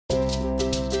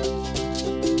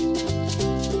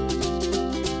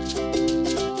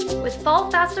With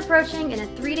fall fast approaching and a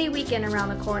 3-day weekend around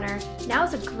the corner, now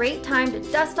is a great time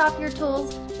to dust off your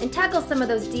tools and tackle some of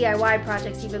those DIY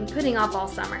projects you've been putting off all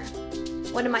summer.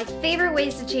 One of my favorite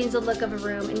ways to change the look of a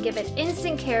room and give it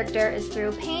instant character is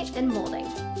through paint and molding.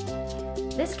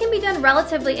 This can be done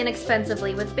relatively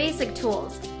inexpensively with basic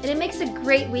tools, and it makes a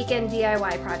great weekend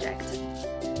DIY project.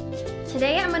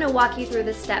 Today I'm going to walk you through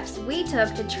the steps we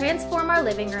took to transform our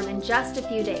living room in just a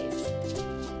few days.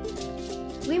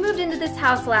 We moved into this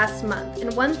house last month,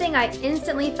 and one thing I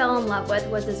instantly fell in love with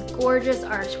was this gorgeous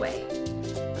archway.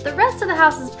 But the rest of the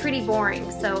house is pretty boring,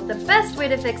 so the best way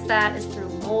to fix that is through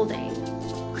molding.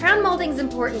 Crown molding is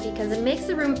important because it makes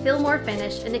the room feel more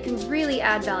finished and it can really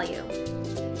add value.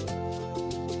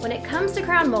 When it comes to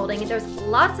crown molding, there's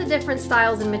lots of different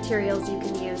styles and materials you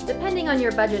can use depending on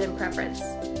your budget and preference.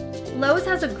 Lowe's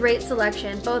has a great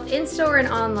selection both in-store and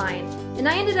online, and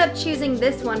I ended up choosing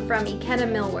this one from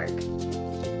Ikenna Millwork.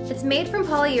 It's made from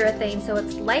polyurethane, so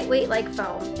it's lightweight like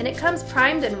foam, and it comes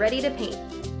primed and ready to paint.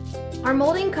 Our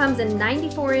molding comes in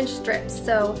 94-inch strips,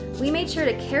 so we made sure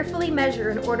to carefully measure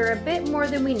and order a bit more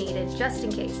than we needed, just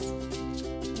in case.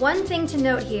 One thing to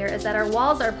note here is that our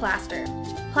walls are plaster.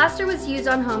 Plaster was used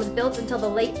on homes built until the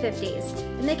late 50s,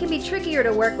 and they can be trickier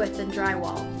to work with than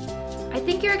drywall. I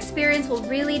think your experience will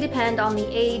really depend on the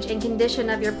age and condition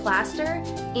of your plaster,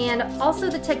 and also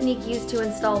the technique used to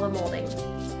install the molding.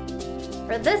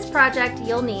 For this project,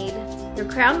 you'll need your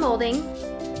crown molding,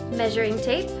 measuring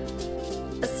tape,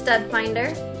 a stud finder,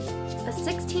 a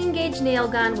 16-gauge nail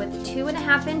gun with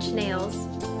 2.5-inch nails,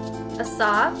 a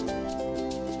saw,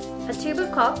 a tube of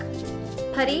caulk,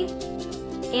 putty,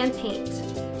 and paint.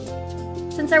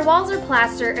 Since our walls are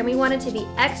plaster and we wanted to be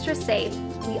extra safe,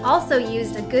 we also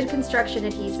used a good construction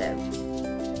adhesive.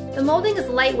 The molding is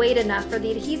lightweight enough for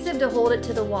the adhesive to hold it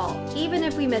to the wall, even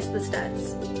if we miss the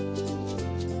studs.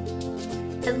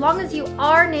 As long as you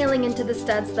are nailing into the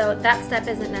studs though, that step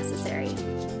isn't necessary.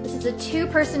 This is a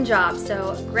two-person job,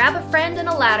 so grab a friend and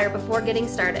a ladder before getting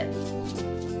started.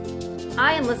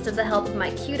 I enlisted the help of my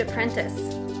cute apprentice.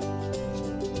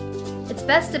 It's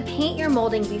best to paint your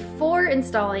molding before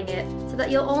installing it so that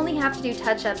you'll only have to do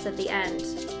touch-ups at the end.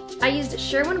 I used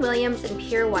Sherwin-Williams in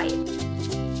pure white.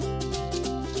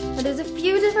 Now, there's a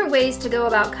few different ways to go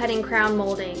about cutting crown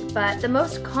molding, but the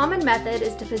most common method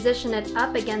is to position it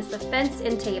up against the fence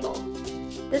and table.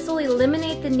 This will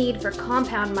eliminate the need for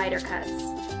compound miter cuts.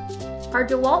 Our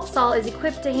DeWalt saw is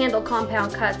equipped to handle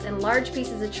compound cuts and large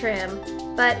pieces of trim,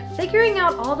 but figuring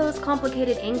out all those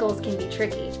complicated angles can be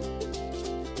tricky.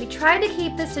 We try to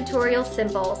keep this tutorial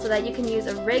simple so that you can use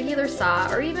a regular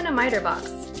saw or even a miter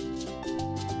box.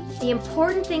 The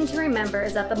important thing to remember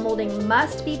is that the molding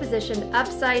must be positioned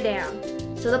upside down,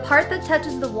 so the part that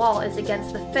touches the wall is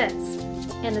against the fence,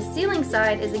 and the ceiling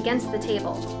side is against the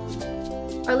table.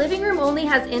 Our living room only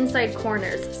has inside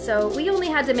corners, so we only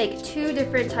had to make 2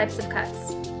 different types of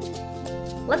cuts.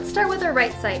 Let's start with our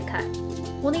right side cut.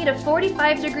 We'll need a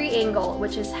 45-degree angle,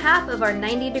 which is half of our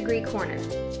 90-degree corner.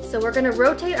 So we're going to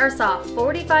rotate our saw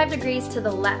 45 degrees to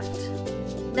the left.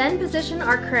 Then position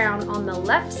our crown on the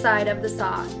left side of the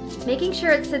saw, making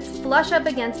sure it sits flush up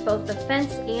against both the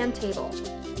fence and table.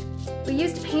 We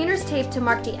used painter's tape to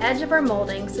mark the edge of our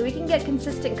molding so we can get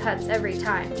consistent cuts every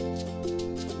time.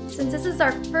 Since this is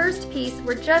our first piece,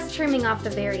 we're just trimming off the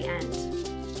very end.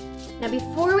 Now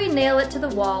before we nail it to the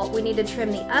wall, we need to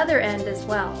trim the other end as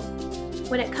well.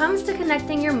 When it comes to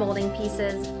connecting your molding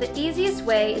pieces, the easiest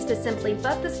way is to simply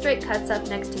butt the straight cuts up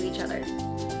next to each other.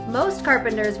 Most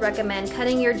carpenters recommend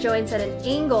cutting your joints at an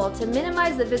angle to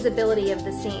minimize the visibility of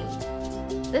the seam.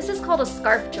 This is called a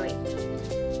scarf joint.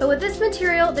 But with this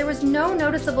material, there was no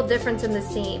noticeable difference in the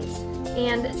seams,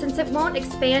 and since it won't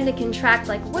expand and contract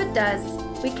like wood does,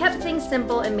 we kept things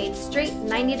simple and made straight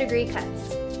 90-degree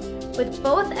cuts. With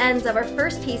both ends of our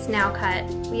first piece now cut,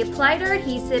 we applied our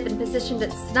adhesive and positioned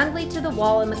it snugly to the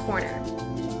wall in the corner.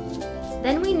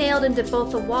 Then we nailed into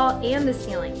both the wall and the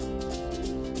ceiling.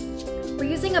 We're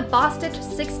using a Bostitch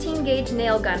 16-gauge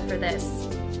nail gun for this,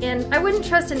 and I wouldn't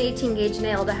trust an 18-gauge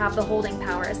nail to have the holding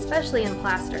power, especially in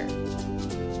plaster.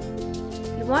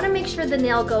 You want to make sure the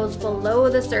nail goes below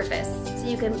the surface, so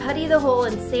you can putty the hole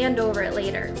and sand over it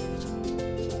later.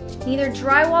 Neither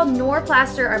drywall nor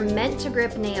plaster are meant to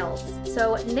grip nails,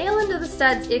 so nail into the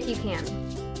studs if you can.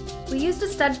 We used a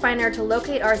stud finder to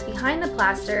locate ours behind the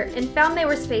plaster and found they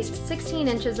were spaced 16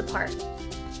 inches apart.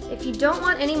 If you don't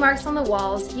want any marks on the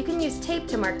walls, you can use tape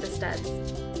to mark the studs.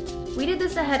 We did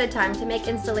this ahead of time to make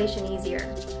installation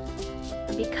easier.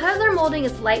 Because our molding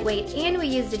is lightweight and we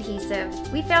used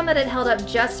adhesive, we found that it held up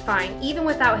just fine even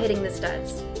without hitting the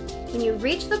studs. When you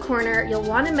reach the corner, you'll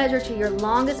want to measure to your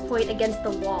longest point against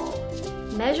the wall.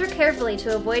 Measure carefully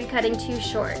to avoid cutting too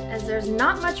short, as there's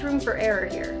not much room for error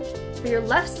here. For your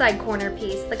left side corner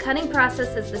piece, the cutting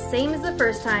process is the same as the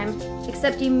first time,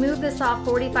 except you move this off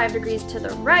 45 degrees to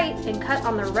the right and cut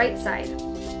on the right side.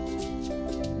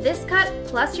 This cut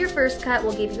plus your first cut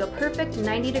will give you a perfect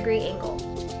 90-degree angle.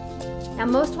 Now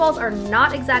most walls are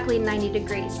not exactly 90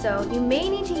 degrees, so you may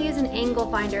need to use an angle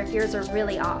finder if yours are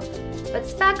really off, but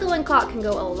spackle and caulk can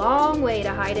go a long way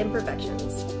to hide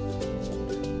imperfections.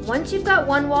 Once you've got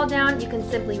one wall down, you can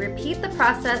simply repeat the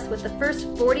process with the first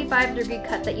 45-degree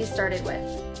cut that you started with.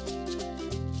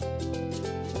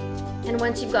 And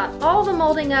once you've got all the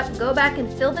molding up, go back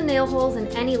and fill the nail holes and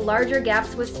any larger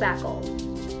gaps with spackle.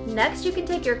 Next, you can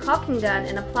take your caulking gun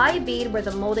and apply a bead where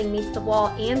the molding meets the wall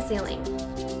and ceiling.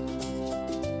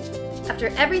 After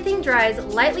everything dries,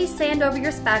 lightly sand over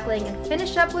your spackling and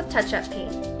finish up with touch-up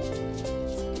paint.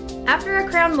 After our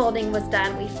crown molding was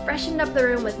done, we freshened up the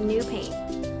room with new paint.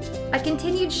 I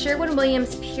continued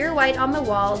Sherwin-Williams Pure White on the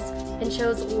walls and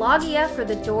chose Logia for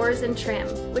the doors and trim,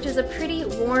 which is a pretty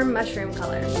warm mushroom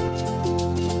color.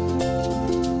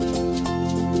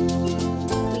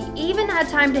 We even had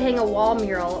time to hang a wall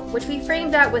mural, which we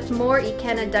framed out with more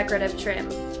Ikenna decorative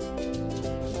trim.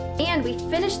 And we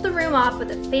finished the room off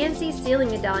with a fancy ceiling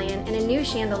medallion and a new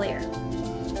chandelier.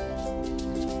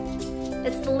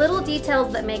 It's the little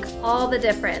details that make all the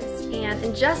difference, and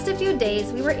in just a few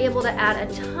days we were able to add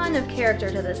a ton of character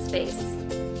to this space.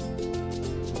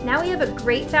 Now we have a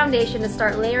great foundation to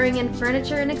start layering in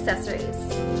furniture and accessories.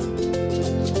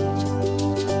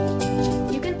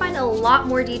 You can find a lot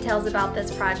more details about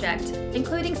this project,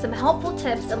 including some helpful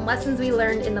tips and lessons we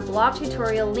learned in the blog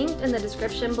tutorial linked in the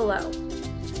description below.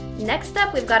 Next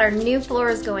up, we've got our new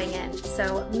floors going in,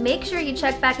 so make sure you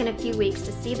check back in a few weeks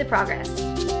to see the progress.